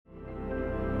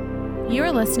You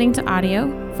are listening to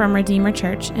audio from Redeemer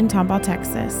Church in Tomball,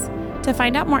 Texas. To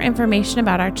find out more information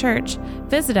about our church,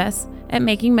 visit us at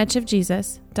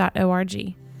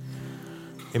makingmuchofjesus.org.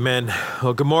 Amen.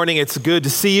 Well, good morning. It's good to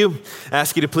see you. I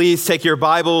ask you to please take your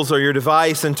Bibles or your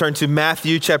device and turn to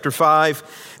Matthew chapter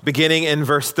 5, beginning in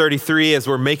verse 33, as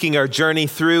we're making our journey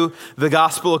through the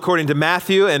gospel according to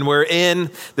Matthew, and we're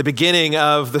in the beginning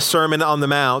of the Sermon on the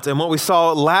Mount. And what we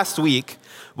saw last week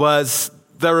was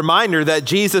the reminder that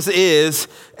Jesus is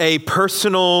a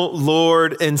personal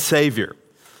Lord and Savior.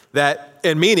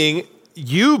 And meaning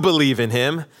you believe in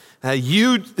him,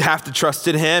 you have to trust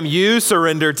in him, you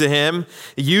surrender to him,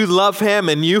 you love him,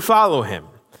 and you follow him.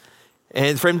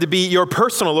 And for him to be your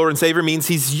personal Lord and Savior means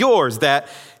he's yours, that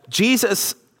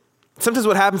Jesus, sometimes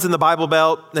what happens in the Bible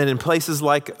Belt and in places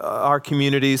like our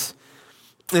communities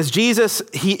is Jesus,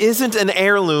 he isn't an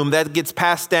heirloom that gets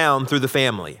passed down through the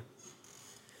family.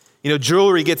 You know,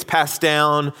 jewelry gets passed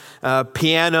down,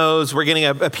 pianos, we're getting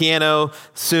a piano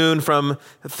soon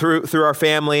through our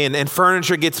family, and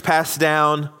furniture gets passed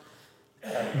down.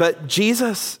 But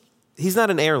Jesus, he's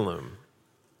not an heirloom.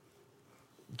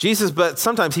 Jesus, but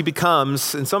sometimes he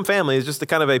becomes, in some families, just a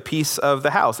kind of a piece of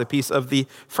the house, a piece of the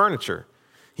furniture.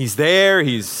 He's there,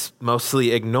 he's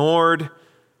mostly ignored.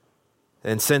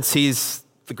 And since he's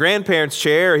the grandparents'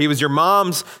 chair, he was your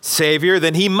mom's savior,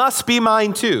 then he must be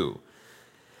mine too.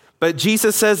 But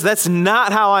Jesus says, that's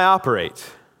not how I operate.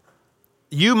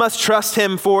 You must trust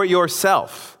him for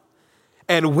yourself.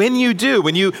 And when you do,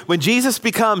 when Jesus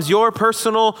becomes your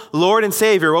personal Lord and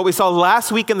Savior, what we saw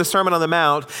last week in the Sermon on the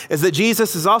Mount is that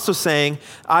Jesus is also saying,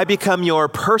 I become your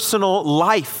personal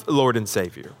life Lord and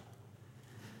Savior.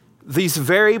 These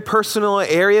very personal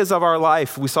areas of our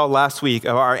life we saw last week,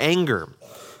 of our anger,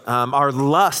 our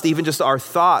lust, even just our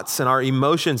thoughts and our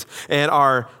emotions and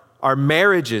our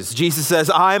marriages. Jesus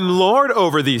says, I'm Lord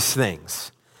over these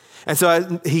things. And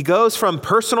so he goes from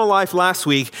personal life last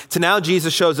week to now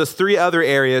Jesus shows us three other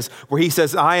areas where he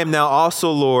says, I am now also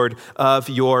Lord of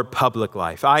your public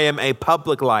life. I am a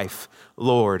public life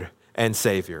Lord and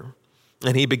Savior.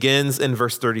 And he begins in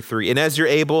verse 33. And as you're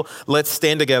able, let's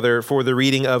stand together for the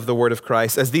reading of the word of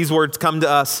Christ, as these words come to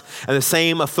us in the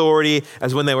same authority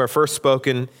as when they were first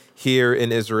spoken here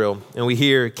in Israel. And we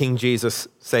hear King Jesus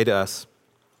say to us,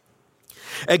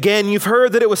 again, you've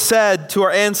heard that it was said to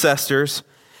our ancestors,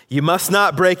 you must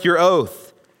not break your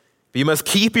oath, but you must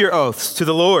keep your oaths to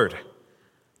the Lord.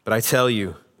 But I tell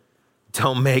you,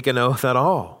 don't make an oath at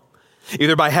all,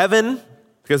 either by heaven,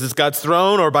 because it's God's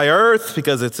throne, or by earth,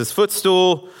 because it's his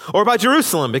footstool, or by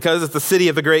Jerusalem, because it's the city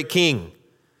of the great king.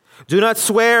 Do not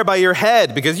swear by your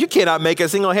head, because you cannot make a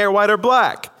single hair white or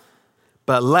black.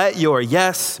 But let your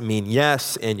yes mean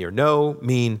yes, and your no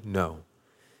mean no.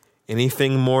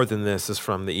 Anything more than this is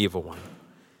from the evil one.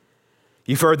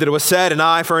 You've heard that it was said, an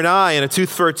eye for an eye and a tooth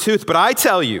for a tooth. But I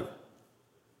tell you,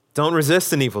 don't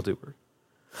resist an evildoer.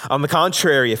 On the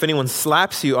contrary, if anyone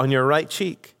slaps you on your right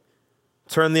cheek,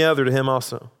 turn the other to him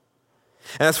also.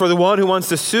 And as for the one who wants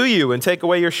to sue you and take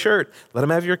away your shirt, let him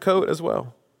have your coat as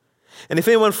well. And if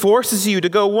anyone forces you to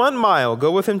go 1 mile,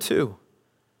 go with him 2.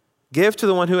 Give to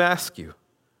the one who asks you,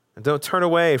 and don't turn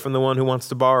away from the one who wants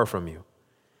to borrow from you.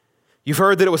 You've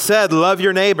heard that it was said, love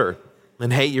your neighbor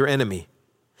and hate your enemy.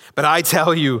 But I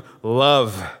tell you,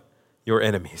 love your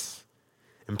enemies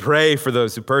and pray for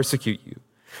those who persecute you,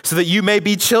 so that you may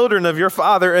be children of your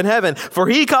Father in heaven. For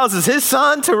he causes his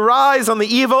sun to rise on the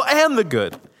evil and the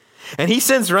good, and he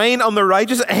sends rain on the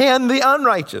righteous and the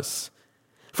unrighteous.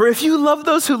 For if you love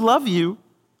those who love you,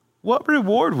 what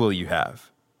reward will you have?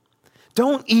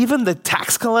 Don't even the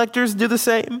tax collectors do the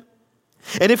same?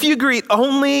 And if you greet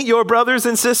only your brothers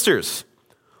and sisters,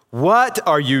 what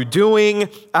are you doing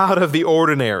out of the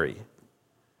ordinary?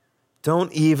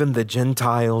 Don't even the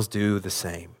Gentiles do the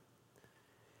same?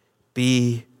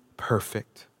 Be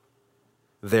perfect,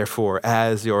 therefore,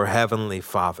 as your heavenly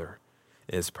Father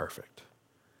is perfect.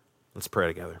 Let's pray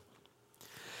together.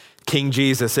 King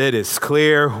Jesus, it is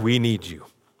clear we need you.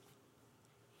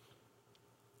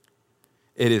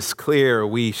 It is clear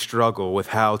we struggle with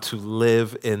how to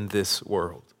live in this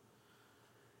world.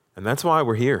 And that's why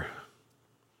we're here.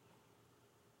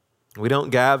 We don't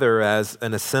gather as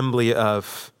an assembly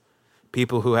of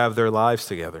people who have their lives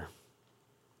together,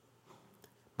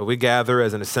 but we gather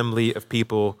as an assembly of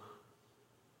people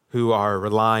who are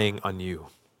relying on you,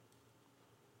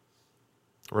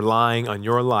 relying on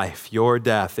your life, your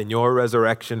death, and your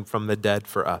resurrection from the dead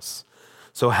for us.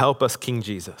 So help us, King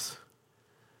Jesus,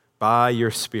 by your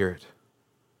Spirit.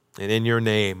 And in your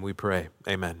name we pray.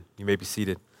 Amen. You may be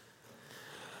seated.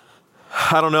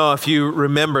 I don't know if you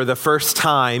remember the first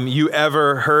time you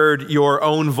ever heard your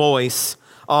own voice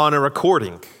on a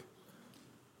recording.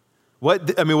 What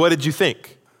did you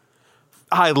think?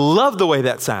 I love the way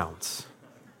that sounds.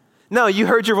 No, you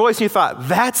heard your voice and you thought,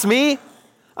 that's me?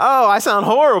 Oh, I sound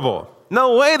horrible.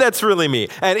 No way that's really me.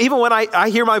 And even when I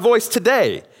hear my voice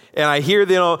today, and I hear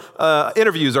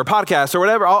interviews or podcasts or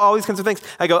whatever, all these kinds of things,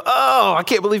 I go, oh, I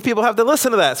can't believe people have to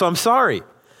listen to that, so I'm sorry.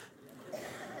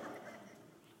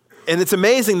 And it's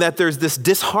amazing that there's this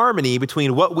disharmony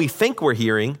between what we think we're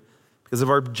hearing, because of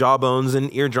our jawbones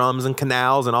and eardrums and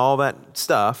canals and all that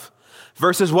stuff,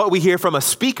 versus what we hear from a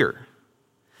speaker.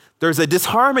 There's a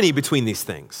disharmony between these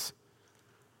things.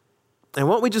 And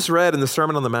what we just read in the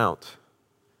Sermon on the Mount,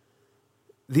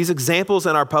 these examples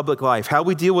in our public life, how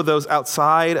we deal with those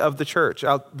outside of the church,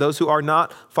 those who are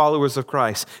not followers of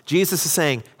Christ, Jesus is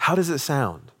saying, how does it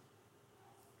sound?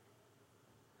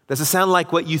 Does it sound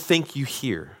like what you think you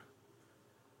hear?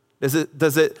 Does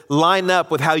it line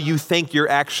up with how you think you're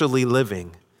actually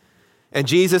living? And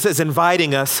Jesus is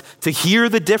inviting us to hear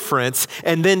the difference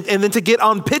and then to get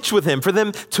on pitch with him, for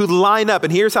them to line up.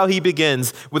 And here's how he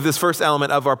begins with this first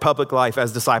element of our public life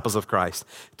as disciples of Christ.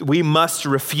 We must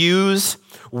refuse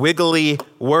wiggly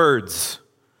words.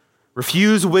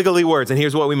 Refuse wiggly words. And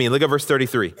here's what we mean. Look at verse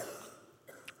 33.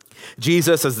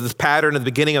 Jesus, as this pattern at the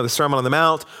beginning of the Sermon on the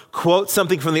Mount, quotes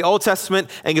something from the Old Testament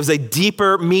and gives a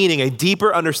deeper meaning, a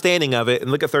deeper understanding of it. And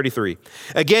look at 33.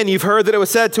 Again, you've heard that it was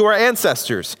said to our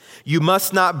ancestors, you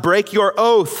must not break your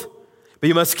oath, but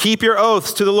you must keep your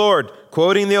oaths to the Lord,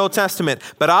 quoting the Old Testament.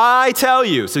 But I tell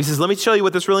you, so he says, let me show you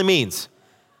what this really means.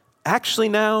 Actually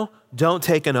now, don't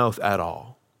take an oath at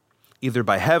all, either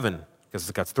by heaven, because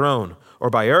it's God's throne, or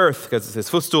by earth, because it's his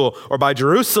footstool, or by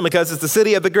Jerusalem, because it's the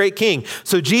city of the great king.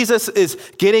 So Jesus is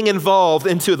getting involved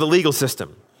into the legal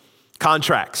system,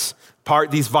 contracts,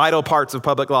 these vital parts of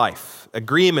public life,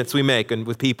 agreements we make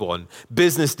with people, and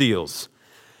business deals.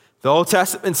 The Old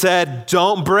Testament said,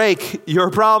 don't break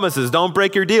your promises, don't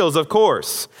break your deals, of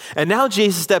course. And now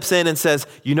Jesus steps in and says,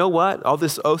 you know what, all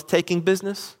this oath-taking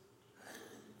business,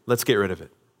 let's get rid of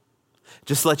it.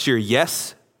 Just let your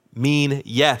yes mean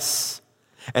yes.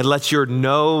 And let your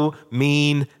no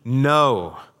mean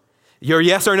no. Your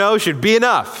yes or no should be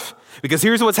enough. Because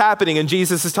here's what's happening in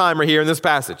Jesus' time right here in this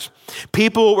passage.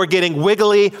 People were getting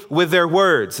wiggly with their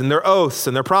words and their oaths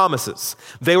and their promises.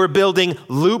 They were building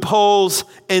loopholes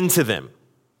into them.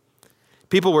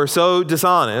 People were so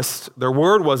dishonest, their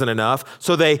word wasn't enough,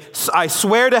 so I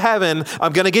swear to heaven,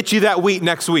 I'm going to get you that wheat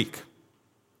next week.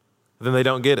 Then they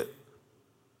don't get it.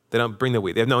 They don't bring the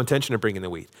wheat. They have no intention of bringing the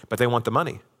wheat, but they want the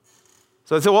money.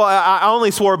 So they say, well, I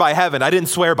only swore by heaven. I didn't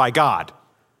swear by God.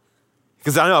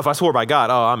 Because I know if I swore by God,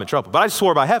 I'm in trouble. But I just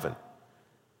swore by heaven.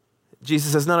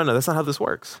 Jesus says, no, that's not how this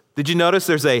works. Did you notice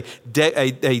there's a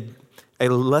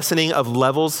lessening of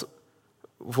levels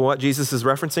for what Jesus is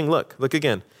referencing? Look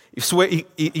again. You swear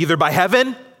either by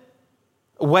heaven,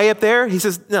 way up there, he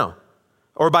says, no.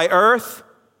 Or by earth,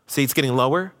 see, it's getting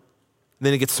lower. And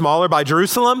then it gets smaller by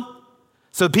Jerusalem.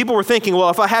 So people were thinking, well,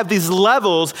 if I have these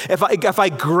levels, if I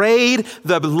grade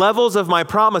the levels of my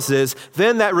promises,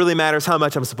 then that really matters how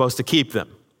much I'm supposed to keep them.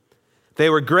 They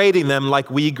were grading them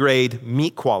like we grade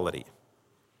meat quality.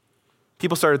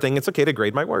 People started thinking it's okay to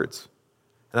grade my words.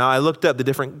 Now I looked up the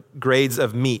different grades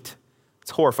of meat.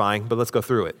 It's horrifying, but let's go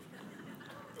through it.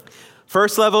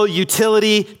 First level,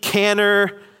 utility,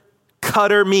 canner,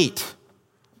 cutter meat.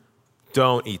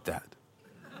 Don't eat that.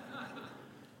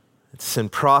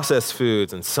 And processed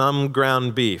foods and some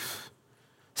ground beef.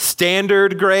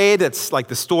 Standard grade, that's like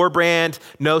the store brand,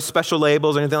 no special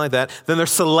labels or anything like that. Then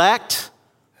there's select,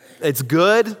 it's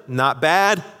good, not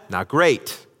bad, not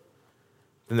great.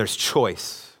 Then there's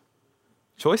choice.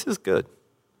 Choice is good.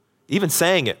 Even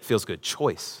saying it feels good,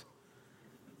 choice.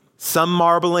 Some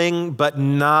marbling, but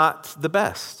not the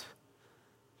best.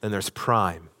 Then there's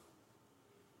prime.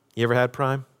 You ever had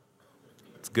prime?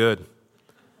 It's good.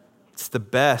 It's the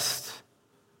best,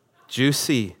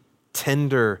 juicy,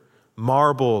 tender,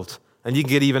 marbled, and you can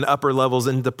get even upper levels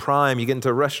into prime. You get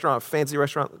into fancy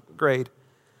restaurant grade.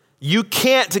 You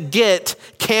can't get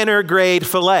canner grade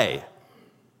filet,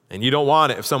 and you don't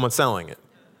want it if someone's selling it.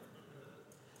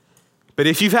 But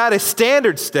if you've had a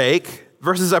standard steak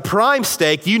versus a prime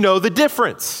steak, you know the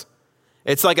difference.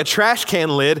 It's like a trash can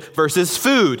lid versus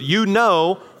food. You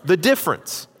know the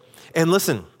difference. And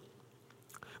listen,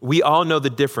 we all know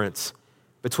the difference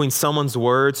between someone's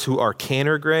words who are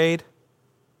canner grade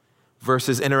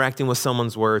versus interacting with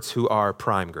someone's words who are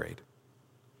prime grade.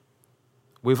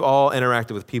 We've all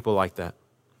interacted with people like that.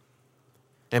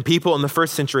 And people in the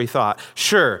first century thought,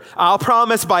 sure, I'll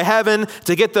promise by heaven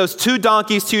to get those 2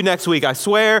 donkeys to you next week. I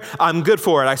swear I'm good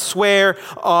for it. I swear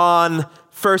on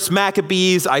First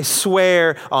Maccabees, I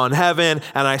swear on heaven,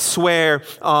 and I swear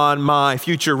on my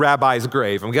future rabbi's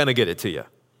grave. I'm going to get it to you.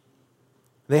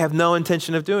 They have no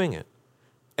intention of doing it,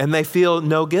 and they feel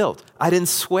no guilt. I didn't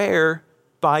swear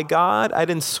by God. I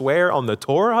didn't swear on the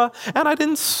Torah, and I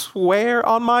didn't swear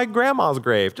on my grandma's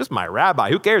grave, just my rabbi.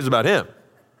 Who cares about him?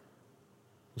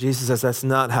 Jesus says that's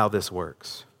not how this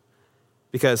works.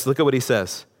 Because look at what he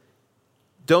says.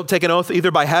 Don't take an oath either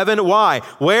by heaven. Why?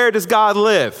 Where does God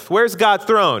live? Where's God's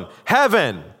throne?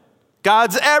 Heaven.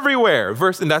 God's everywhere.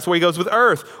 And that's where he goes with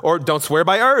earth. Or don't swear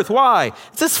by earth. Why?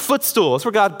 It's his footstool. That's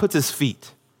where God puts his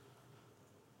feet.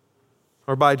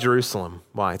 Or by Jerusalem.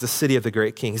 Why? It's the city of the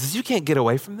great king. He says, you can't get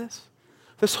away from this.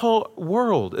 This whole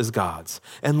world is God's,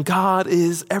 and God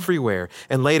is everywhere.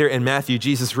 And later in Matthew,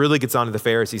 Jesus really gets on to the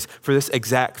Pharisees for this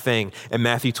exact thing. In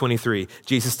Matthew 23,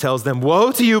 Jesus tells them,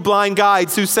 woe to you blind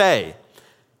guides who say,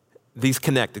 these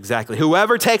connect exactly.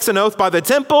 Whoever takes an oath by the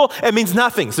temple, it means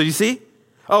nothing. So you see?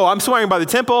 Oh, I'm swearing by the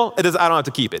temple. I don't have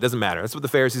to keep it. It doesn't matter. That's what the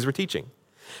Pharisees were teaching.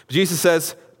 But Jesus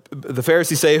says, the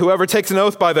Pharisees say, whoever takes an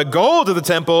oath by the gold of the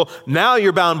temple, now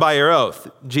you're bound by your oath.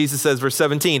 Jesus says, verse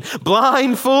 17,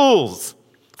 blind fools,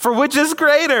 for which is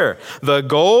greater, the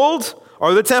gold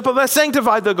or the temple that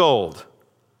sanctified the gold?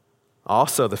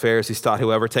 Also, the Pharisees taught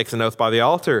whoever takes an oath by the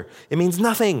altar, it means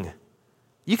nothing.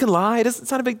 You can lie.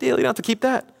 It's not a big deal. You don't have to keep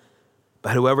that.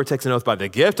 But whoever takes an oath by the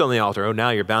gift on the altar, oh, now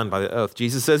you're bound by the oath.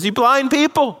 Jesus says, you blind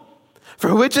people,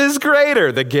 for which is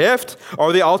greater, the gift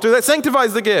or the altar that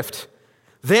sanctifies the gift?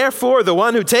 Therefore, the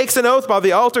one who takes an oath by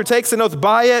the altar takes an oath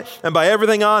by it and by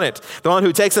everything on it. The one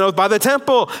who takes an oath by the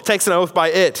temple takes an oath by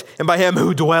it and by him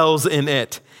who dwells in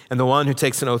it. And the one who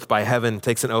takes an oath by heaven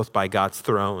takes an oath by God's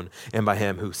throne and by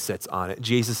him who sits on it.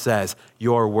 Jesus says,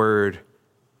 your word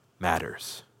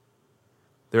matters.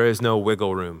 There is no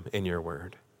wiggle room in your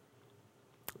word.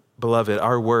 Beloved,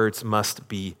 our words must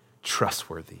be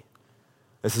trustworthy.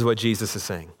 This is what Jesus is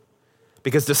saying.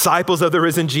 Because disciples of the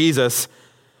risen Jesus,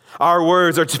 our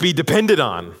words are to be depended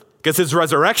on. Because his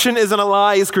resurrection isn't a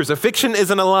lie, his crucifixion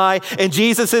isn't a lie, and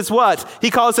Jesus is what? He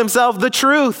calls himself the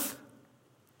truth.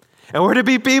 And we're to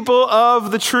be people of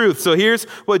the truth. So here's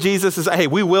what Jesus is, hey,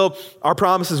 our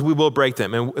promises, we will break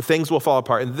them, and things will fall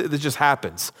apart, and this just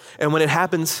happens. And when it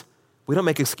happens, we don't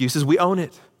make excuses, we own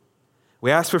it. We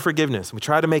ask for forgiveness, we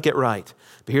try to make it right.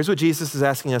 But here's what Jesus is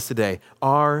asking us today.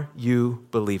 Are you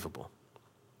believable?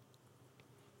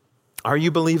 Are you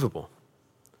believable?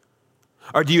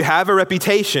 Or do you have a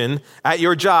reputation at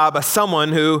your job as someone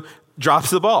who drops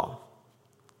the ball,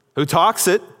 who talks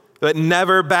it, but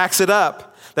never backs it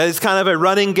up? That is kind of a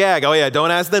running gag. Oh yeah, don't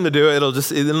ask them to do it.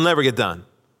 It'll never get done.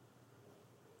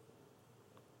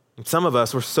 And some of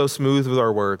us, we're so smooth with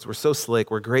our words. We're so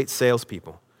slick. We're great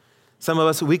salespeople. Some of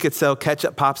us, we could sell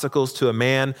ketchup popsicles to a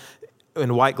man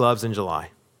in white gloves in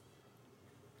July.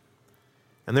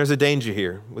 And there's a danger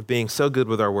here with being so good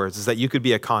with our words, is that you could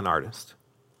be a con artist.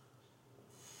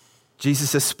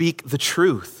 Jesus says, speak the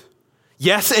truth.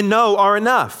 Yes and no are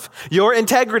enough. Your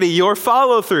integrity, your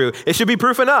follow through, it should be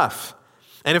proof enough.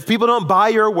 And if people don't buy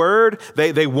your word,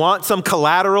 they want some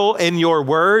collateral in your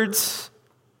words,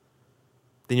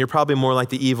 then you're probably more like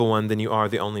the evil one than you are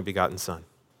the only begotten Son.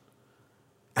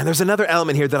 And there's another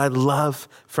element here that I love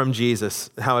from Jesus,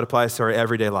 how it applies to our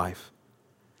everyday life.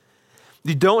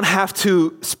 You don't have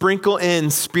to sprinkle in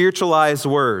spiritualized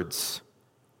words.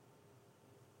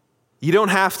 You don't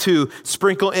have to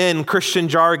sprinkle in Christian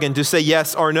jargon to say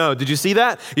yes or no. Did you see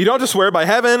that? You don't just swear by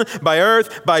heaven, by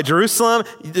earth, by Jerusalem.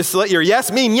 You just let your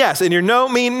yes mean yes and your no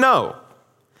mean no.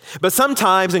 But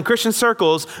sometimes in Christian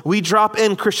circles, we drop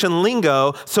in Christian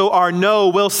lingo so our no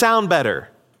will sound better.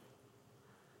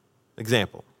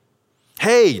 Example.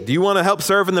 Hey, do you want to help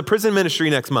serve in the prison ministry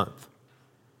next month?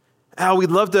 Oh, we'd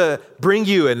love to bring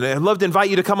you and I'd love to invite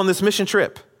you to come on this mission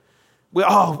trip.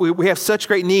 We have such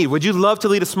great need. Would you love to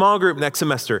lead a small group next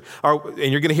semester? And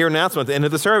you're going to hear an announcement at the end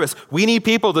of the service. We need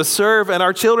people to serve in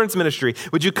our children's ministry.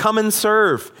 Would you come and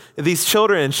serve these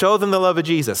children and show them the love of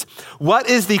Jesus? What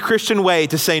is the Christian way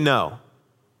to say no?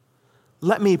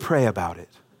 Let me pray about it.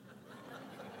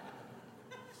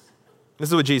 This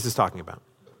is what Jesus is talking about.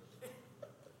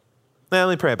 Now,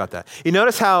 let me pray about that. You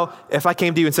notice how if I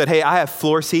came to you and said, hey, I have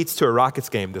floor seats to a Rockets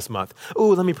game this month.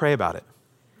 Ooh, let me pray about it.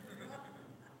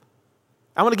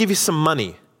 I want to give you some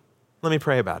money. Let me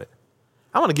pray about it.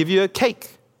 I want to give you a cake.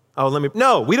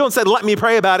 No, we don't say, let me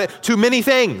pray about it to many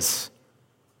things.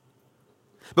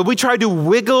 But we try to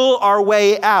wiggle our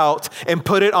way out and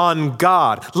put it on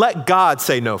God. Let God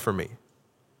say no for me.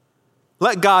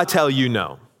 Let God tell you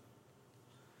no.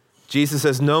 Jesus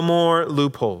says, no more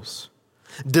loopholes.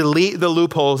 Delete the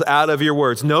loopholes out of your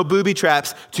words. No booby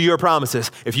traps to your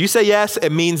promises. If you say yes,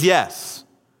 it means yes.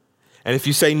 And if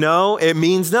you say no, it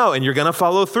means no, and you're going to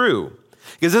follow through.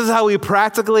 Because this is how we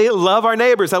practically love our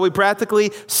neighbors, how we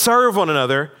practically serve one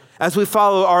another as we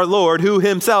follow our Lord, who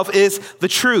himself is the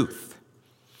truth.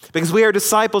 Because we are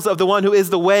disciples of the one who is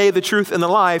the way, the truth, and the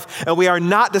life, and we are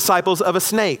not disciples of a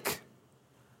snake.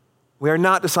 We are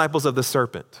not disciples of the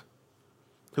serpent,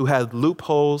 who had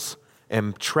loopholes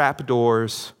and trap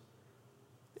doors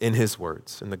in his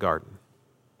words in the garden.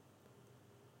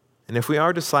 And if we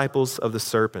are disciples of the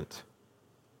serpent,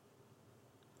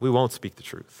 we won't speak the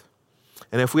truth.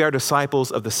 And if we are disciples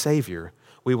of the Savior,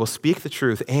 we will speak the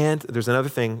truth. And there's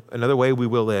another way we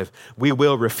will live. We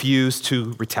will refuse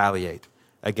to retaliate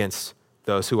against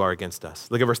those who are against us.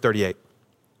 Look at verse 38.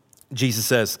 Jesus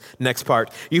says, next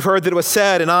part, you've heard that it was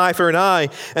said, an eye for an eye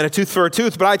and a tooth for a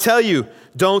tooth, but I tell you,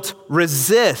 don't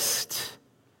resist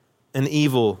an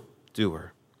evil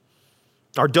doer.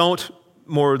 Or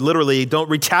more literally, don't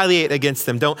retaliate against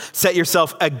them. Don't set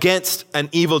yourself against an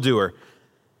evildoer.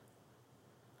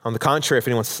 On the contrary, if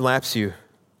anyone slaps you,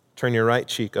 turn your right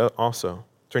cheek also.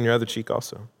 Turn your other cheek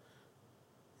also.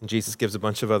 And Jesus gives a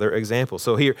bunch of other examples.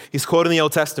 So here, he's quoting the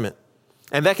Old Testament.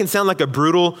 And that can sound like a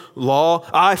brutal law,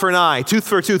 eye for an eye, tooth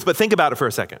for a tooth, but think about it for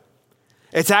a second.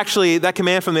 It's actually, that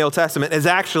command from the Old Testament is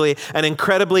actually an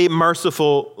incredibly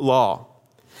merciful law.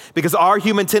 Because our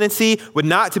human tendency would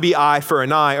not to be eye for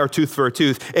an eye or tooth for a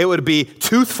tooth. It would be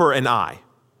tooth for an eye.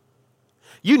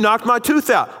 You knocked my tooth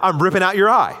out. I'm ripping out your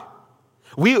eye.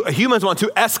 We humans want to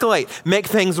escalate, make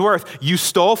things worse. You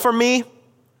stole from me,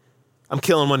 I'm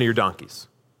killing one of your donkeys.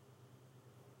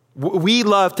 We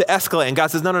love to escalate, and God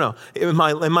says, no.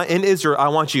 In Israel, I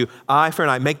want you eye for an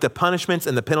eye. Make the punishments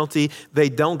and the penalty, they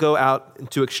don't go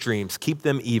out to extremes. Keep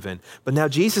them even. But now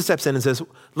Jesus steps in and says,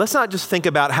 let's not just think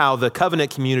about how the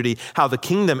covenant community, how the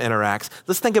kingdom interacts.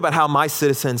 Let's think about how my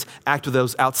citizens act with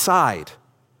those outside.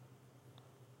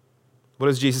 What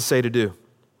does Jesus say to do?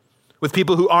 With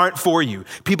people who aren't for you,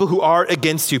 people who are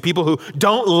against you, people who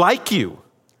don't like you.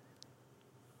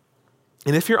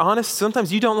 And if you're honest,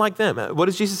 sometimes you don't like them. What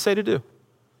does Jesus say to do?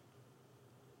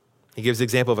 He gives the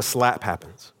example of a slap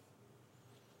happens.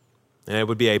 And it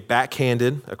would be a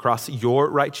backhanded across your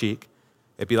right cheek.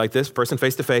 It'd be like this, person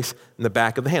face to face, in the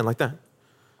back of the hand, like that.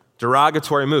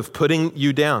 Derogatory move, putting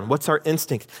you down. What's our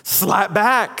instinct? Slap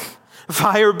back,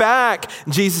 fire back.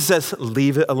 Jesus says,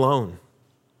 leave it alone.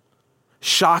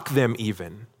 Shock them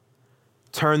even.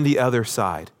 Turn the other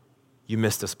side. You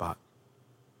missed a spot.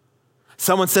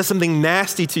 Someone says something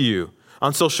nasty to you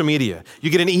on social media.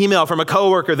 You get an email from a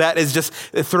coworker that is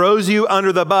it throws you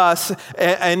under the bus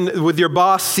and with your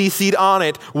boss CC'd on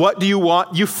it. What do you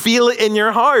want? You feel it in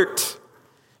your heart.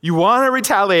 You want to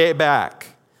retaliate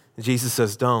back. And Jesus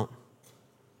says, don't.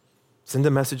 Send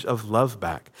a message of love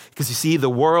back. Because you see, the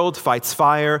world fights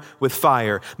fire with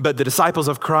fire. But the disciples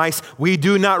of Christ, we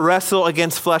do not wrestle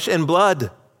against flesh and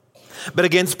blood, but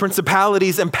against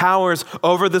principalities and powers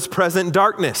over this present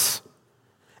darkness.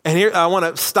 And here, I want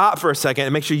to stop for a second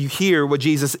and make sure you hear what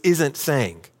Jesus isn't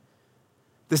saying.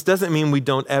 This doesn't mean we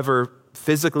don't ever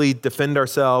physically defend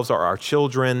ourselves or our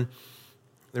children.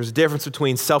 There's a difference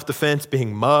between self-defense,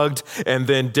 being mugged, and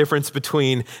then difference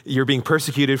between you're being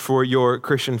persecuted for your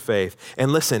Christian faith.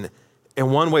 And listen, in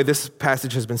one way this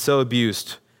passage has been so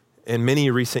abused in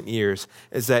many recent years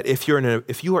is that if you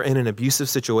are in an abusive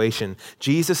situation,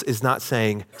 Jesus is not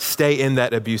saying stay in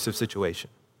that abusive situation.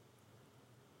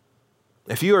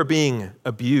 If you are being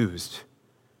abused,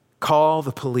 call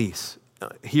the police.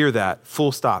 Hear that,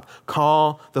 full stop.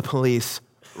 Call the police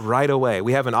right away.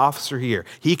 We have an officer here.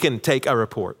 He can take a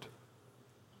report.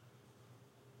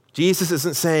 Jesus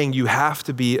isn't saying you have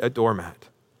to be a doormat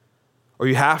or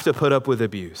you have to put up with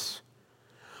abuse.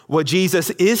 What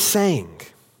Jesus is saying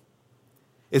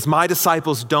is my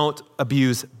disciples don't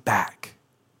abuse back.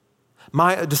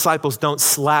 My disciples don't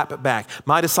slap back.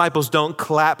 My disciples don't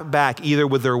clap back either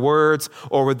with their words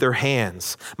or with their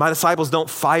hands. My disciples don't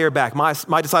fire back.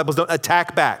 My disciples don't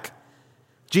attack back.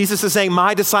 Jesus is saying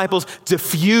my disciples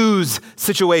diffuse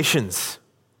situations.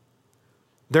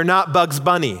 They're not Bugs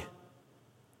Bunny.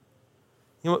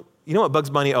 You know what Bugs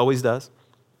Bunny always does?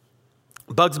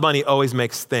 Bugs Bunny always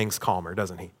makes things calmer,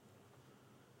 doesn't he?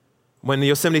 When the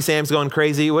Yosemite Sam's going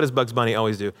crazy, what does Bugs Bunny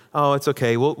always do? Oh, it's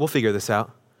okay, we'll figure this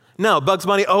out. No, Bugs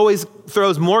Bunny always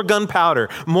throws more gunpowder,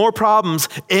 more problems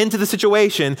into the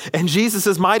situation. And Jesus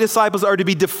says, my disciples are to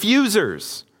be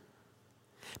diffusers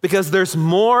because there's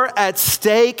more at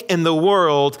stake in the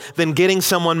world than getting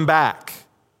someone back.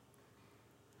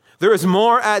 There is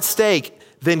more at stake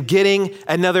than getting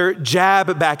another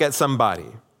jab back at somebody.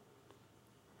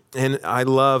 And I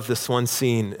love this one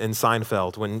scene in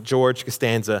Seinfeld when George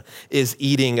Costanza is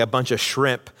eating a bunch of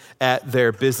shrimp at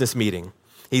their business meeting.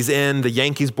 He's in the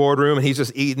Yankees boardroom and he's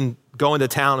just going to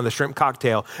town on the shrimp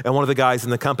cocktail. And one of the guys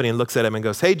in the company looks at him and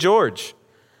goes, "Hey, George,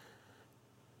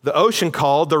 the ocean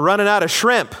called, they're running out of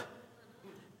shrimp."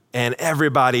 And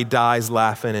everybody dies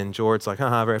laughing. And George's like,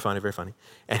 very funny, very funny.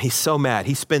 And he's so mad.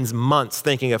 He spends months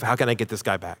thinking of, how can I get this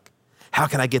guy back? How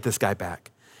can I get this guy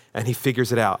back? And he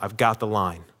figures it out. I've got the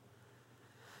line.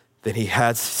 Then he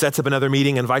sets up another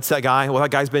meeting, invites that guy. Well, that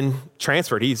guy's been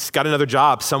transferred. He's got another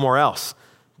job somewhere else.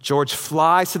 George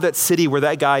flies to that city where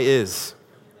that guy is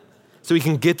so he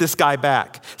can get this guy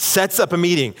back. Sets up a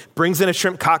meeting, brings in a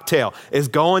shrimp cocktail, is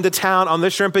going to town on the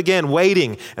shrimp again,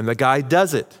 waiting. And the guy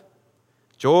does it.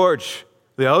 "George,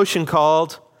 the ocean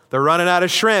called. They're running out of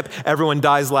shrimp." Everyone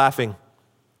dies laughing.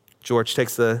 George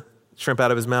takes the shrimp out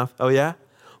of his mouth. "Oh yeah?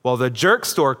 Well, the jerk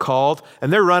store called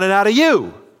and they're running out of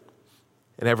you."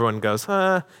 And everyone goes,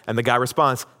 "huh?" And the guy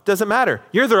responds, "Doesn't matter.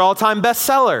 You're their all-time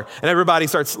bestseller." And everybody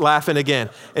starts laughing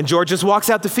again. And George just walks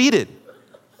out defeated.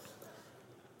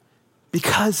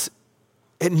 Because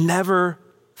it never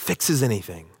fixes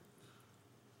anything.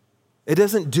 It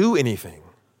doesn't do anything.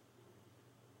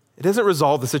 It doesn't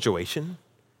resolve the situation.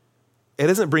 It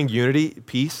doesn't bring unity,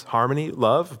 peace, harmony,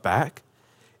 love back.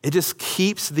 It just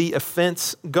keeps the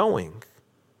offense going.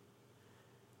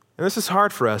 And this is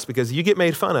hard for us because you get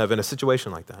made fun of in a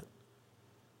situation like that.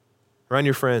 Around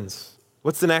your friends.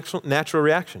 What's the natural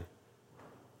reaction?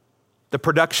 The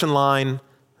production line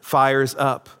fires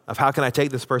up of, how can I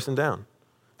take this person down?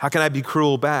 How can I be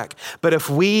cruel back? But if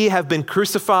we have been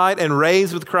crucified and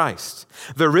raised with Christ,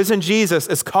 the risen Jesus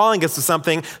is calling us to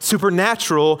something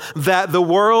supernatural that the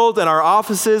world and our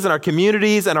offices and our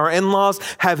communities and our in-laws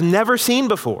have never seen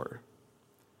before.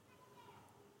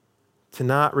 To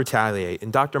not retaliate.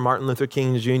 And Dr. Martin Luther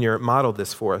King Jr. modeled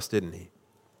this for us, didn't he?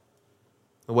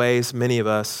 The ways many of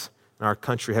us in our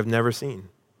country have never seen.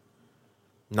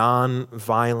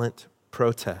 Non-violent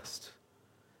protest.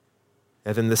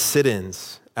 And then the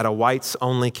sit-ins at a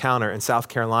whites-only counter in South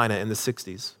Carolina in the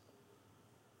 60s.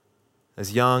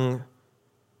 As young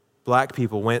black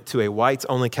people went to a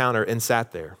whites-only counter and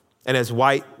sat there. And as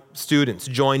white students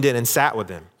joined in and sat with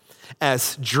them.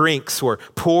 As drinks were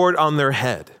poured on their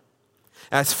head.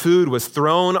 As food was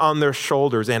thrown on their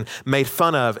shoulders and made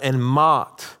fun of and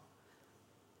mocked.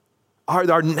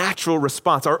 Our natural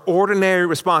response, our ordinary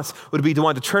response would be to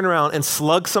want to turn around and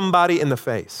slug somebody in the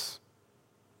face.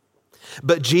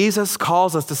 But Jesus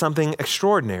calls us to something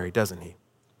extraordinary, doesn't he?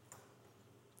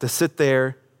 To sit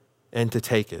there and to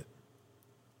take it.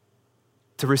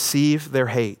 To receive their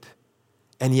hate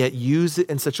and yet use it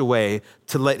in such a way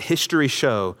to let history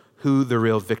show who the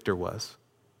real victor was.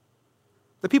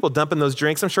 The people dumping those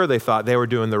drinks, I'm sure they thought they were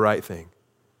doing the right thing.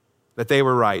 That they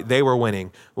were right, they were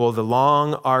winning. Well, the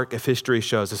long arc of history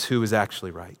shows us who was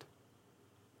actually right.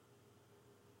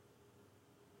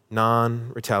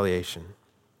 Non-retaliation.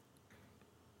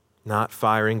 Not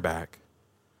firing back.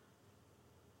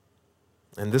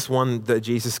 And this one that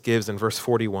Jesus gives in verse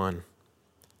 41.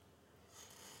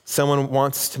 Someone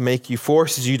wants to make you,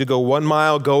 forces you to go 1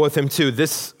 mile, go with him 2.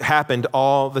 This happened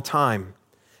all the time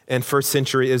in first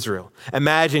century Israel.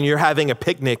 Imagine you're having a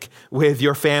picnic with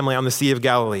your family on the Sea of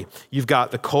Galilee. You've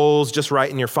got the coals just right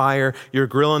in your fire. You're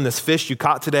grilling this fish you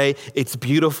caught today. It's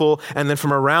beautiful. And then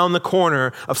from around the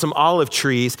corner of some olive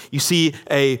trees, you see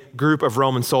a group of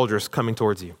Roman soldiers coming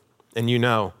towards you. And you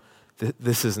know,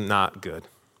 this is not good.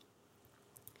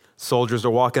 Soldiers are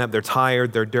walking up. They're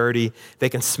tired. They're dirty. They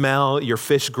can smell your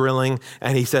fish grilling.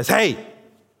 And he says, "Hey,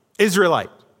 Israelite,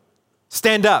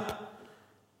 stand up."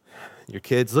 Your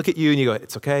kids look at you and you go,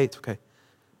 "It's okay, it's okay."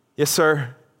 "Yes,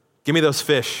 sir. Give me those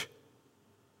fish."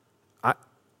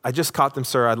 I just caught them,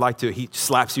 sir. I'd like to. He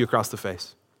slaps you across the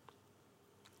face.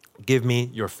 "Give me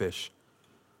your fish."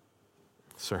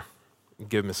 "Sir."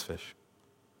 Give him his fish.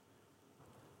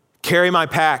 "Carry my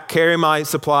pack, carry my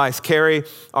supplies, carry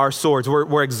our swords.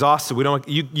 We're exhausted.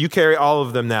 You carry all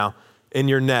of them now in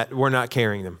your net. We're not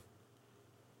carrying them."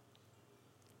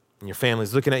 And your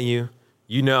family's looking at you.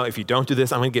 You know, if you don't do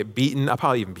this, I'm going to get beaten. I'll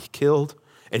probably even be killed.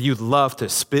 And you'd love to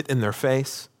spit in their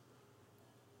face.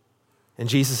 And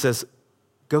Jesus says,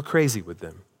 go crazy with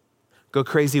them. Go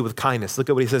crazy with kindness. Look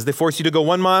at what he says. They force you to go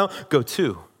 1 mile, go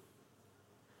 2.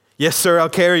 "Yes, sir, I'll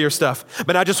carry your stuff,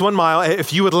 but not just 1 mile.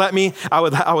 If you would let me, I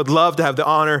would love to have the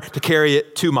honor to carry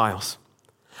it 2 miles.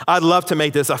 I'd love to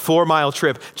make this a 4-mile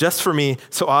trip just for me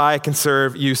so I can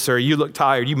serve you, sir. You look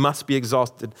tired. You must be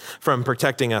exhausted from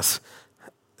protecting us.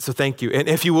 So thank you. And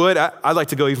if you would, I'd like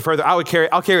to go even further. I'll carry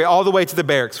it all the way to the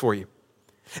barracks for you.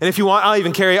 And if you want, I'll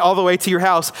even carry it all the way to your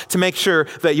house to make sure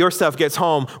that your stuff gets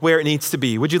home where it needs to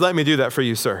be. Would you let me do that for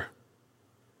you, sir?"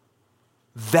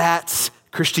 That's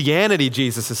Christianity,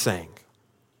 Jesus is saying.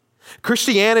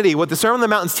 Christianity, what the Sermon on the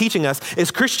Mount is teaching us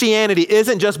is Christianity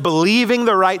isn't just believing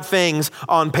the right things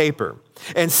on paper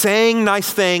and saying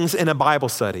nice things in a Bible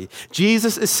study.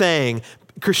 Jesus is saying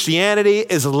Christianity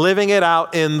is living it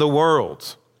out in the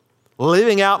world,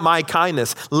 living out my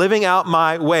kindness, living out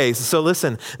my ways. So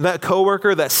listen, that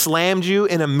coworker that slammed you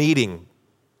in a meeting,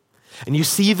 and you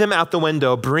see them out the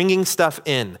window bringing stuff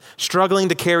in, struggling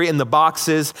to carry in the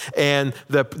boxes and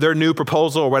their new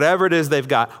proposal or whatever it is they've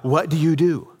got, what do?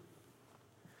 Do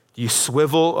you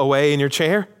swivel away in your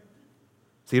chair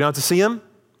so you don't have to see them?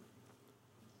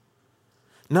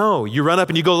 No, you run up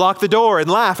and you go lock the door and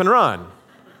laugh and run.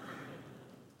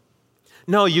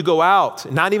 No, you go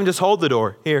out, not even just hold the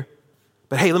door, here,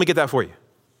 but hey, let me get that for you.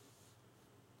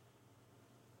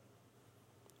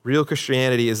 Real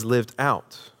Christianity is lived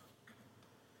out.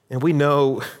 And we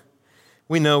know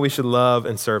we should love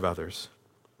and serve others.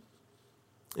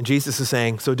 And Jesus is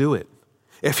saying, so do it.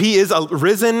 If he is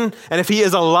risen and if he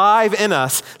is alive in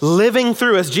us, living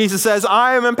through us, Jesus says,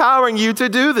 I am empowering you to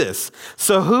do this.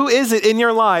 So who is it in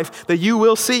your life that you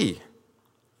will see?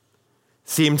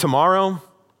 See him tomorrow,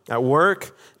 at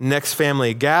work, next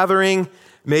family gathering,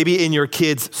 maybe in your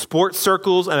kids' sports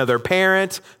circles, another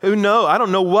parent. Who knows? I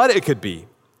don't know what it could be.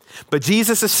 But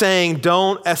Jesus is saying,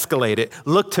 don't escalate it.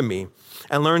 Look to me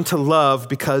and learn to love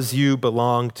because you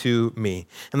belong to me.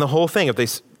 And the whole thing, if they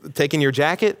take in your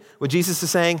jacket, what Jesus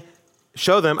is saying,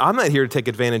 show them, I'm not here to take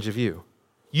advantage of you.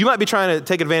 You might be trying to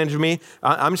take advantage of me.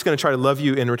 I'm just going to try to love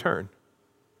you in return.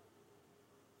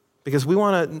 Because we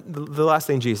want to, the last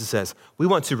thing Jesus says, we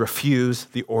want to refuse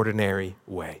the ordinary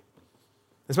way.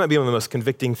 This might be one of the most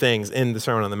convicting things in the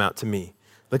Sermon on the Mount to me.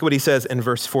 Look at what he says in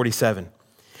verse 47.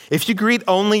 If you greet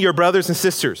only your brothers and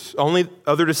sisters, only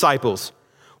other disciples,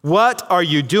 what are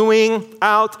you doing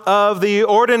out of the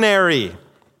ordinary?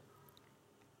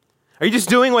 Are you just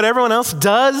doing what everyone else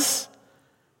does?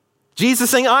 Jesus is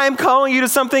saying, I am calling you to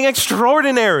something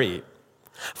extraordinary.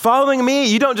 Following me,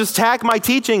 you don't just tack my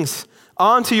teachings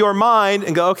onto your mind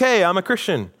and go, okay, I'm a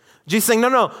Christian. Jesus is saying,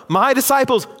 no, my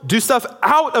disciples do stuff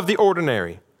out of the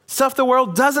ordinary, stuff the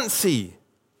world doesn't see.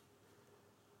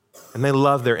 And they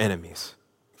love their enemies.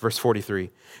 Verse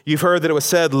 43, you've heard that it was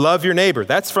said, love your neighbor.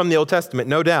 That's from the Old Testament,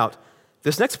 no doubt.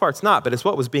 This next part's not, but it's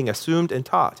what was being assumed and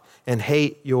taught. And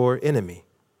hate your enemy.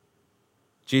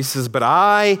 Jesus says, but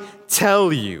I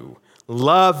tell you,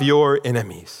 love your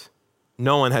enemies.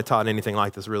 No one had taught anything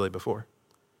like this really before.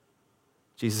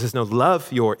 Jesus says, no,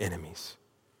 love your enemies.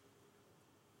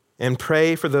 And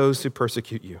pray for those who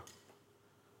persecute you.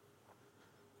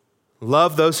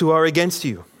 Love those who are against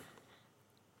you.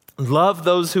 Love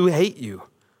those who hate you.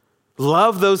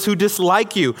 Love those who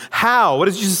dislike you. How? What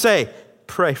does Jesus say?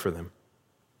 Pray for them.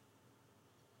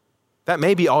 That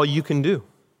may be all you can do.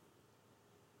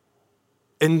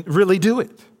 And really do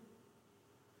it.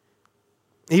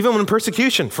 Even when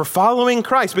persecution for following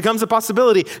Christ becomes a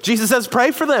possibility, Jesus says,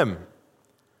 pray for them.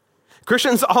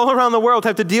 Christians all around the world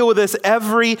have to deal with this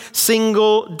every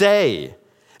single day.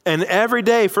 And every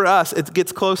day for us, it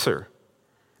gets closer.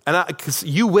 And because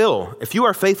you will, if you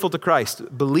are faithful to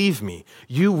Christ, believe me,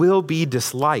 you will be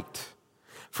disliked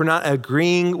for not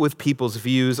agreeing with people's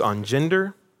views on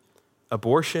gender,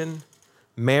 abortion,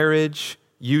 marriage,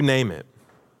 you name it.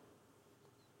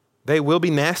 They will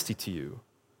be nasty to you.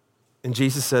 And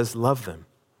Jesus says, love them.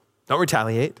 Don't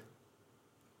retaliate.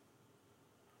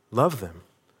 Love them.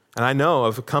 And I know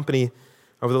of a company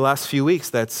over the last few weeks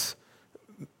that's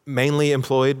mainly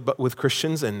employed with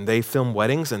Christians, and they film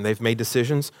weddings, and they've made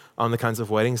decisions on the kinds of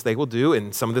weddings they will do.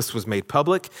 And some of this was made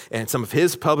public, and some of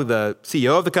his public, the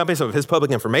CEO of the company, some of his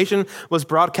public information was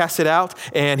broadcasted out,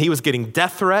 and he was getting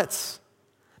death threats.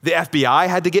 The FBI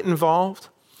had to get involved.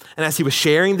 And as he was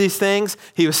sharing these things,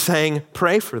 he was saying,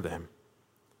 pray for them.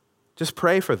 Just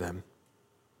pray for them.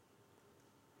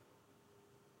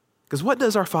 Because what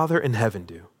does our Father in heaven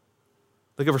do?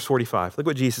 Look at verse 45. Look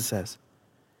what Jesus says.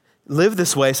 Live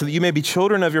this way so that you may be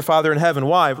children of your Father in heaven.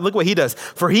 Why? Look what he does.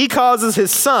 For he causes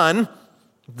his sun,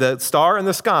 the star in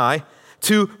the sky,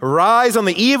 to rise on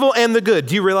the evil and the good.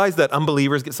 Do you realize that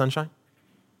unbelievers get sunshine?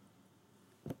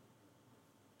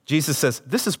 Jesus says,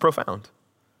 this is profound.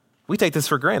 We take this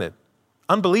for granted.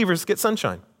 Unbelievers get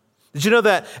sunshine. Did you know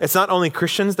that it's not only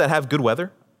Christians that have good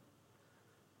weather?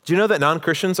 Do you know that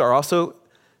non-Christians are also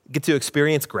get to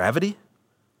experience gravity?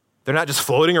 They're not just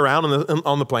floating around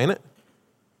on the planet.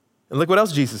 And look what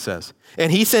else Jesus says.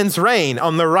 And he sends rain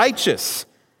on the righteous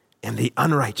and the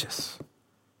unrighteous,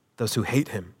 those who hate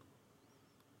him.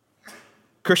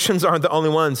 Christians aren't the only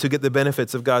ones who get the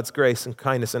benefits of God's grace and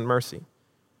kindness and mercy.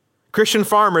 Christian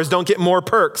farmers don't get more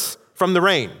perks from the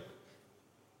rain.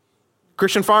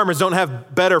 Christian farmers don't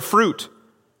have better fruit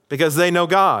because they know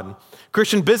God.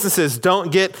 Christian businesses don't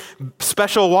get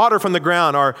special water from the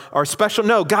ground or special.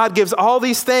 No, God gives all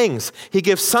these things. He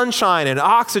gives sunshine and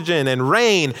oxygen and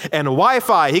rain and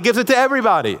Wi-Fi. He gives it to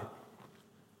everybody.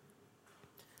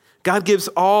 God gives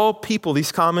all people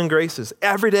these common graces,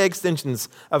 everyday extensions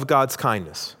of God's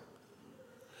kindness.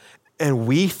 And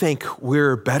we think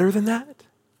we're better than that?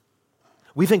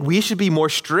 We think we should be more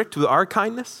strict with our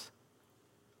kindness?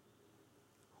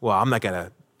 Well, I'm not going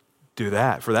to do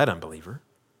that for that unbeliever.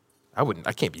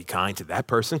 I can't be kind to that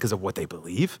person because of what they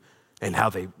believe and how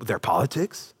their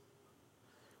politics.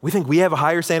 We think we have a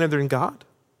higher standard than God.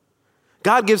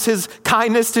 God gives his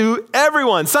kindness to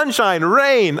everyone, sunshine,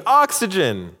 rain,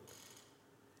 oxygen.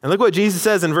 And look what Jesus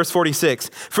says in verse 46.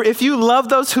 For if you love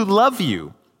those who love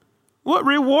you, what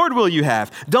reward will you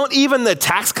have? Don't even the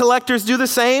tax collectors do the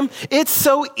same? It's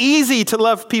so easy to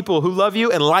love people who love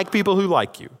you and like people who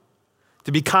like you,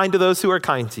 to be kind to those who are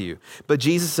kind to you. But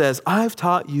Jesus says, I've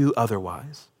taught you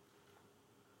otherwise.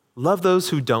 Love those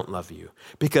who don't love you,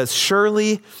 because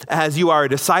surely as you are a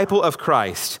disciple of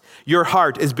Christ, your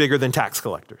heart is bigger than tax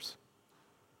collectors.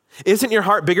 Isn't your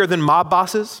heart bigger than mob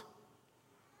bosses?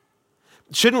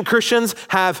 Shouldn't Christians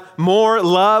have more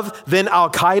love than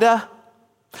Al-Qaeda?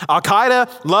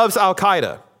 Al-Qaeda loves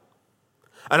Al-Qaeda.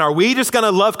 And are we just going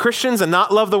to love Christians and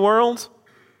not love the world?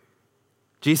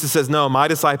 Jesus says, no, my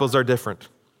disciples are different.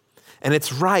 And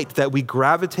it's right that we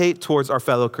gravitate towards our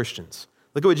fellow Christians.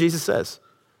 Look at what Jesus says,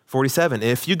 47.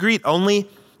 If you greet only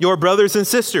your brothers and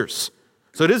sisters.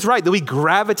 So it is right that we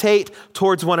gravitate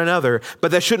towards one another,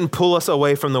 but that shouldn't pull us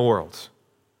away from the world.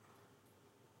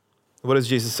 What does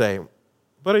Jesus say?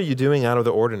 What are you doing out of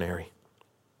the ordinary?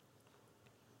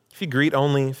 If you greet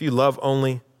only, if you love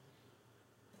only, you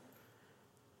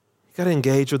got to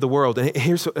engage with the world. And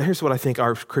here's what I think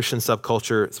our Christian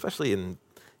subculture, especially in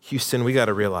Houston, we got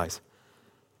to realize.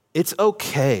 It's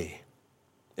okay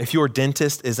if your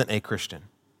dentist isn't a Christian.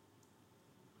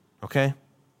 Okay?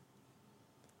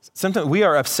 Sometimes we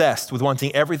are obsessed with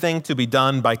wanting everything to be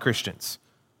done by Christians.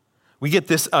 We get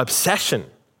this obsession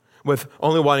with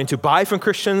only wanting to buy from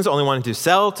Christians, only wanting to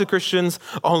sell to Christians,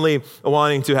 only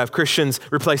wanting to have Christians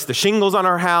replace the shingles on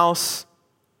our house.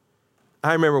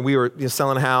 I remember we were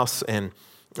selling a house, and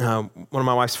one of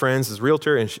my wife's friends is a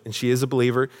realtor, and she is a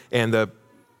believer, and the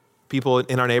people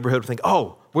in our neighborhood would think,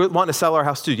 oh, we're wanting to sell our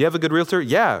house too. Do you have a good realtor?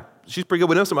 Yeah, she's pretty good.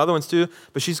 We know some other ones too,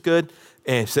 but she's good.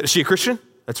 And she said, is she a Christian?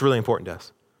 That's really important to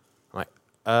us. I'm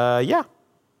like, yeah,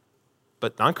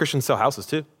 but non-Christians sell houses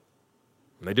too,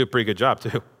 and they do a pretty good job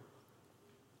too.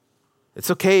 It's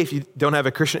okay if you don't have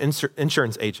a Christian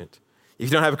insurance agent, if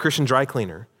you don't have a Christian dry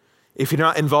cleaner, if you're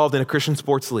not involved in a Christian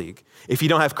sports league, if you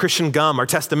don't have Christian gum or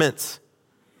testaments.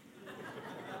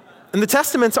 And the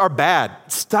testaments are bad.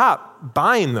 Stop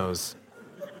buying those.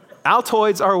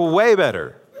 Altoids are way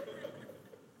better.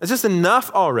 It's just enough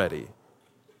already.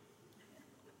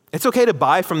 It's okay to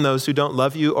buy from those who don't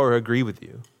love you or agree with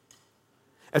you.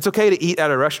 It's okay to eat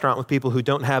at a restaurant with people who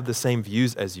don't have the same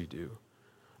views as you do,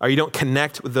 or you don't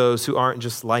connect with those who aren't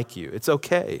just like you. It's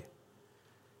okay.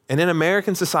 And in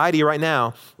American society right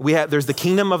now, there's the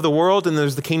kingdom of the world and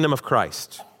there's the kingdom of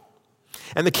Christ.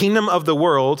 And the kingdom of the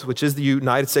world, which is the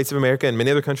United States of America and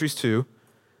many other countries too,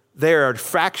 there are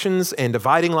fractions and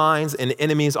dividing lines and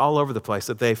enemies all over the place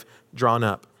that they've drawn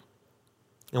up.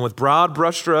 And with broad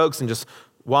brushstrokes and just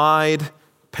wide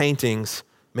paintings,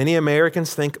 many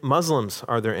Americans think Muslims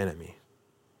are their enemy.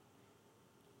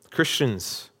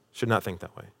 Christians should not think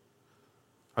that way.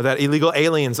 Or that illegal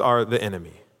aliens are the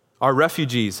enemy. Our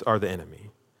refugees are the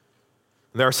enemy.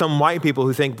 There are some white people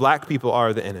who think black people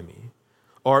are the enemy,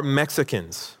 or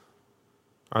Mexicans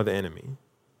are the enemy.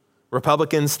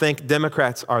 Republicans think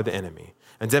Democrats are the enemy,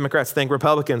 and Democrats think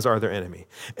Republicans are their enemy.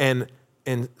 And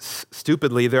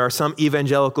stupidly, there are some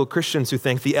evangelical Christians who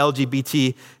think the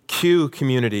LGBTQ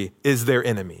community is their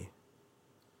enemy.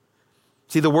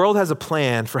 See, the world has a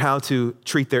plan for how to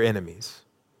treat their enemies,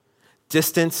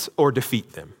 distance or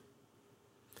defeat them.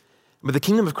 But the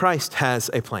kingdom of Christ has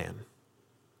a plan: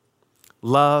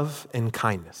 love and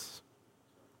kindness.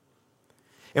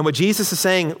 And what Jesus is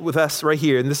saying with us right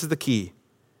here, and this is the key,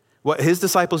 what his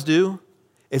disciples do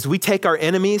is we take our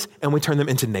enemies and we turn them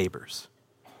into neighbors.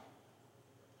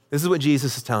 This is what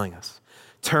Jesus is telling us.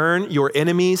 Turn your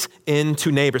enemies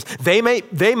into neighbors. They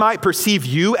might perceive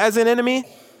you as an enemy.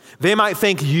 They might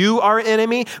think you are an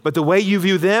enemy, but the way you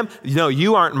view them, no,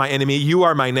 you aren't my enemy, you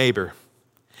are my neighbor.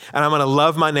 And I'm gonna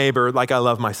love my neighbor like I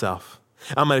love myself.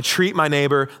 I'm gonna treat my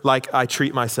neighbor like I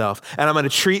treat myself. And I'm gonna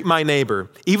treat my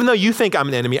neighbor, even though you think I'm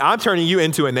an enemy, I'm turning you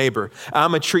into a neighbor.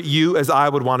 I'm gonna treat you as I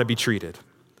would wanna be treated.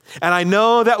 And I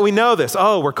know that we know this.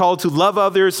 Oh, we're called to love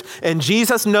others, and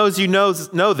Jesus knows you know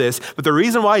this, but the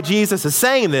reason why Jesus is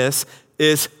saying this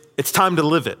is it's time to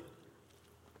live it.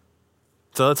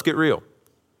 So let's get real.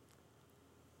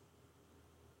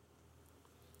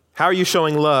 How are you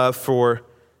showing love for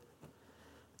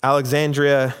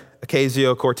Alexandria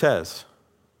Ocasio-Cortez?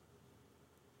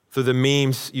 Through the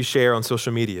memes you share on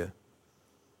social media?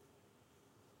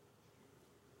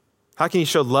 How can you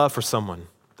show love for someone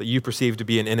that you perceive to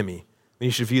be an enemy when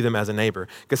you should view them as a neighbor?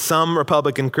 Because some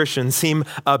Republican Christians seem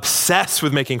obsessed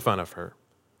with making fun of her.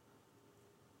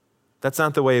 That's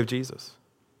not the way of Jesus.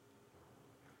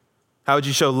 How would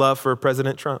you show love for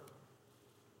President Trump?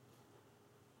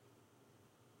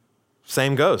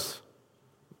 Same goes.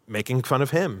 Making fun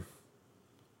of him.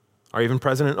 Or even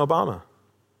President Obama.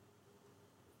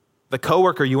 The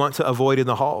coworker you want to avoid in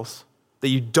the halls, that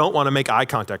you don't want to make eye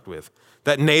contact with.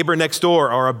 That neighbor next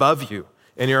door or above you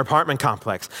in your apartment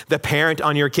complex. The parent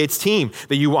on your kid's team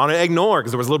that you want to ignore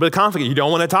because there was a little bit of conflict. You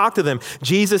don't want to talk to them.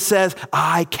 Jesus says,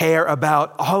 I care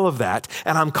about all of that,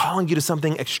 and I'm calling you to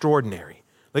something extraordinary.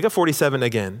 Look at 47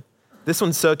 again. This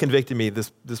one so convicted me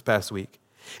this past week.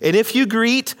 And if you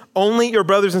greet only your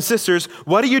brothers and sisters,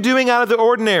 what are you doing out of the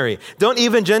ordinary? Don't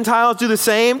even Gentiles do the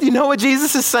same? Do you know what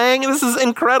Jesus is saying? This is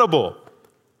incredible.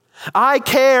 I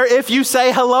care if you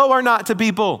say hello or not to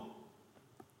people.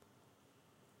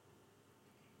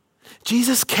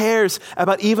 Jesus cares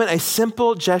about even a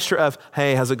simple gesture of,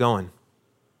 hey, how's it going?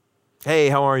 Hey,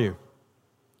 how are you?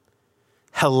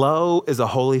 Hello is a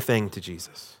holy thing to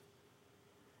Jesus.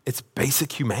 It's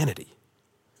basic humanity.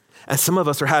 And some of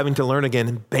us are having to learn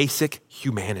again basic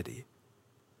humanity.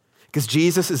 Because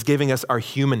Jesus is giving us our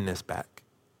humanness back.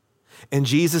 And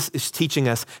Jesus is teaching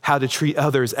us how to treat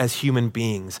others as human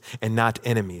beings and not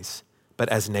enemies, but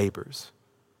as neighbors.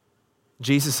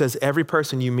 Jesus says every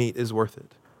person you meet is worth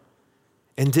it.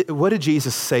 And what did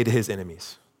Jesus say to his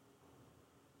enemies?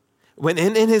 When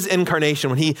in his incarnation,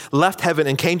 when he left heaven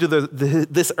and came to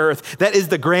this earth, that is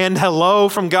the grand hello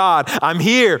from God. I'm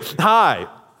here. Hi.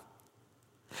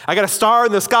 I got a star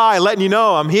in the sky letting you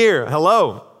know I'm here.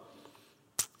 Hello.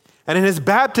 And in his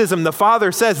baptism, the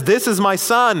Father says, this is my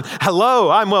Son.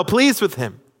 Hello, I'm well pleased with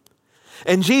him.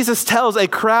 And Jesus tells a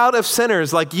crowd of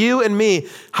sinners like you and me,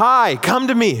 hi, come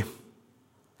to me.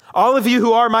 All of you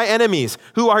who are my enemies,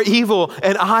 who are evil,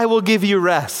 and I will give you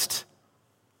rest.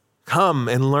 Come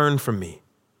and learn from me.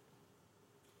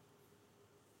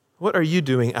 What are you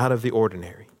doing out of the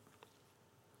ordinary?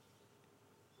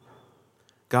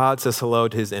 God says hello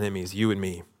to his enemies, you and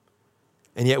me.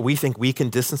 And yet we think we can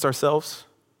distance ourselves.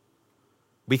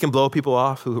 We can blow people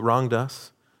off who wronged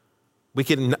us. We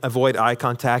can avoid eye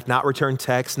contact, not return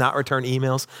texts, not return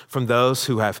emails from those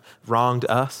who have wronged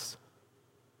us.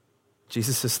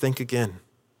 Jesus says, think again.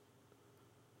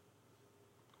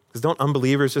 Because don't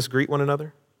unbelievers just greet one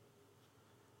another?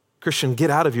 Christian, get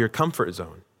out of your comfort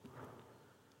zone.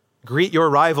 Greet your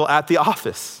rival at the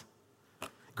office.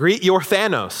 Greet your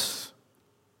Thanos.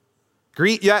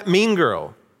 Greet that mean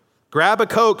girl. Grab a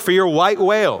Coke for your white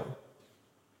whale.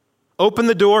 Open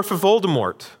the door for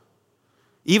Voldemort.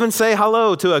 Even say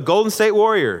hello to a Golden State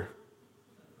Warrior.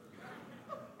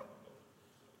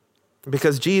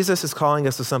 Because Jesus is calling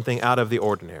us to something out of the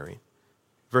ordinary.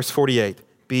 Verse 48,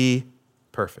 be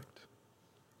perfect.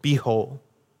 Be whole.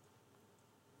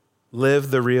 Live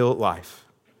the real life.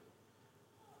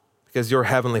 Because your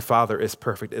heavenly Father is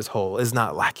perfect, is whole, is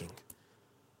not lacking.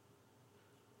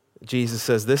 Jesus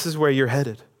says, this is where you're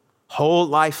headed. Whole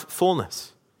life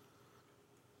fullness.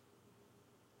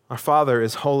 Our Father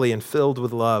is holy and filled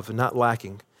with love, not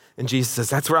lacking. And Jesus says,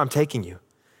 that's where I'm taking you.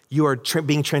 You are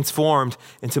being transformed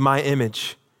into my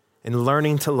image and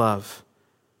learning to love.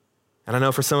 And I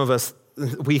know for some of us,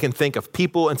 we can think of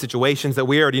people and situations that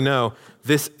we already know,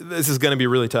 this is going to be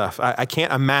really tough. I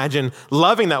can't imagine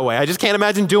loving that way. I just can't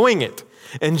imagine doing it.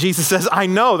 And Jesus says, I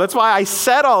know. That's why I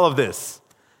said all of this.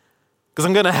 Because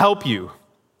I'm going to help you.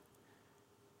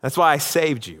 That's why I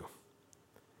saved you.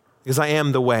 Because I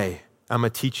am the way. I'm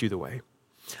going to teach you the way.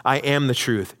 I am the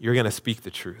truth. You're going to speak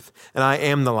the truth. And I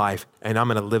am the life, and I'm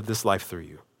going to live this life through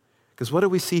you. Because what do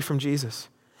we see from Jesus?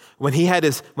 When he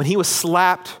was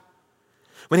slapped,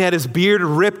 when he had his beard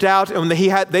ripped out, and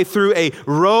they threw a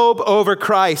robe over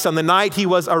Christ on the night he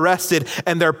was arrested,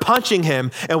 and they're punching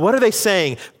him. And what are they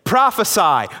saying?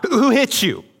 Prophesy. Who hit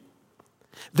you?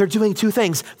 They're doing two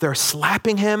things. They're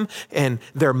slapping him, and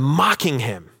they're mocking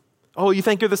him. Oh, you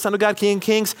think you're the Son of God, King of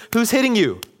Kings? Who's hitting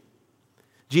you?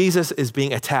 Jesus is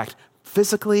being attacked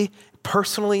physically,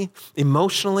 personally,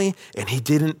 emotionally, and he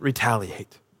didn't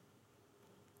retaliate,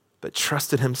 but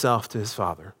trusted himself to his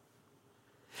Father.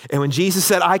 And when Jesus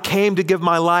said, I came to give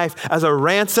my life as a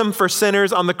ransom for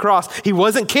sinners on the cross, he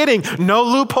wasn't kidding. No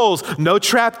loopholes, no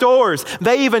trapdoors.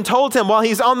 They even told him while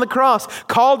he's on the cross,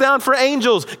 call down for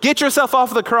angels, get yourself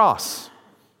off the cross.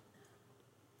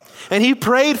 And he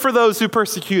prayed for those who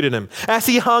persecuted him. As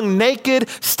he hung naked,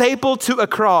 stapled to a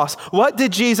cross, what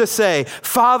did Jesus say?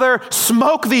 Father,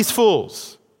 smoke these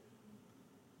fools.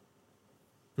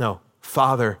 No,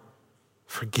 Father,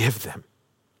 forgive them.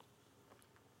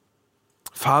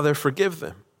 Father, forgive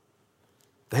them.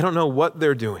 They don't know what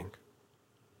they're doing.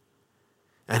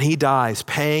 And he dies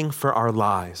paying for our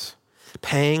lies,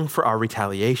 paying for our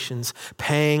retaliations,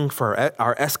 paying for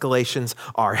our escalations,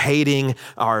 our hating,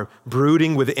 our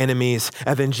brooding with enemies.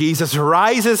 And then Jesus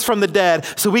rises from the dead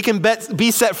so we can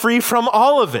be set free from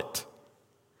all of it.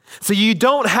 So you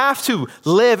don't have to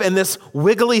live in this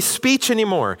wiggly speech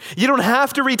anymore. You don't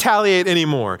have to retaliate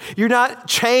anymore. You're not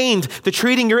chained to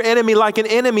treating your enemy like an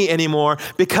enemy anymore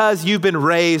because you've been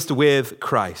raised with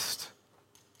Christ,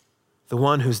 the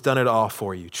one who's done it all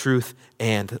for you, truth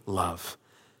and love.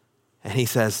 And he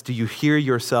says, do you hear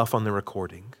yourself on the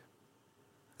recording?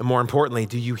 And more importantly,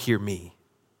 do you hear me?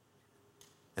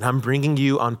 And I'm bringing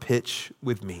you on pitch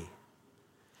with me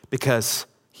because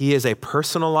he is a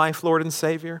personal life Lord and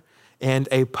Savior and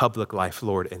a public life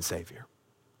Lord and Savior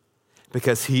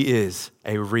because he is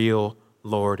a real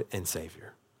Lord and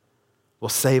Savior. Will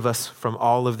save us from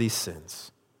all of these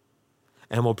sins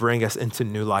and will bring us into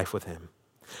new life with him.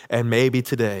 And maybe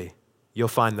today you'll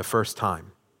find the first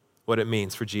time what it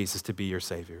means for Jesus to be your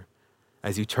Savior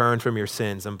as you turn from your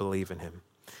sins and believe in him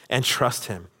and trust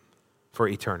him for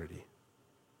eternity.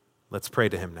 Let's pray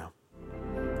to him now.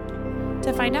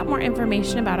 To find out more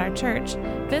information about our church,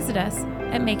 visit us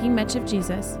at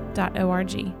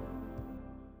makingmuchofjesus.org.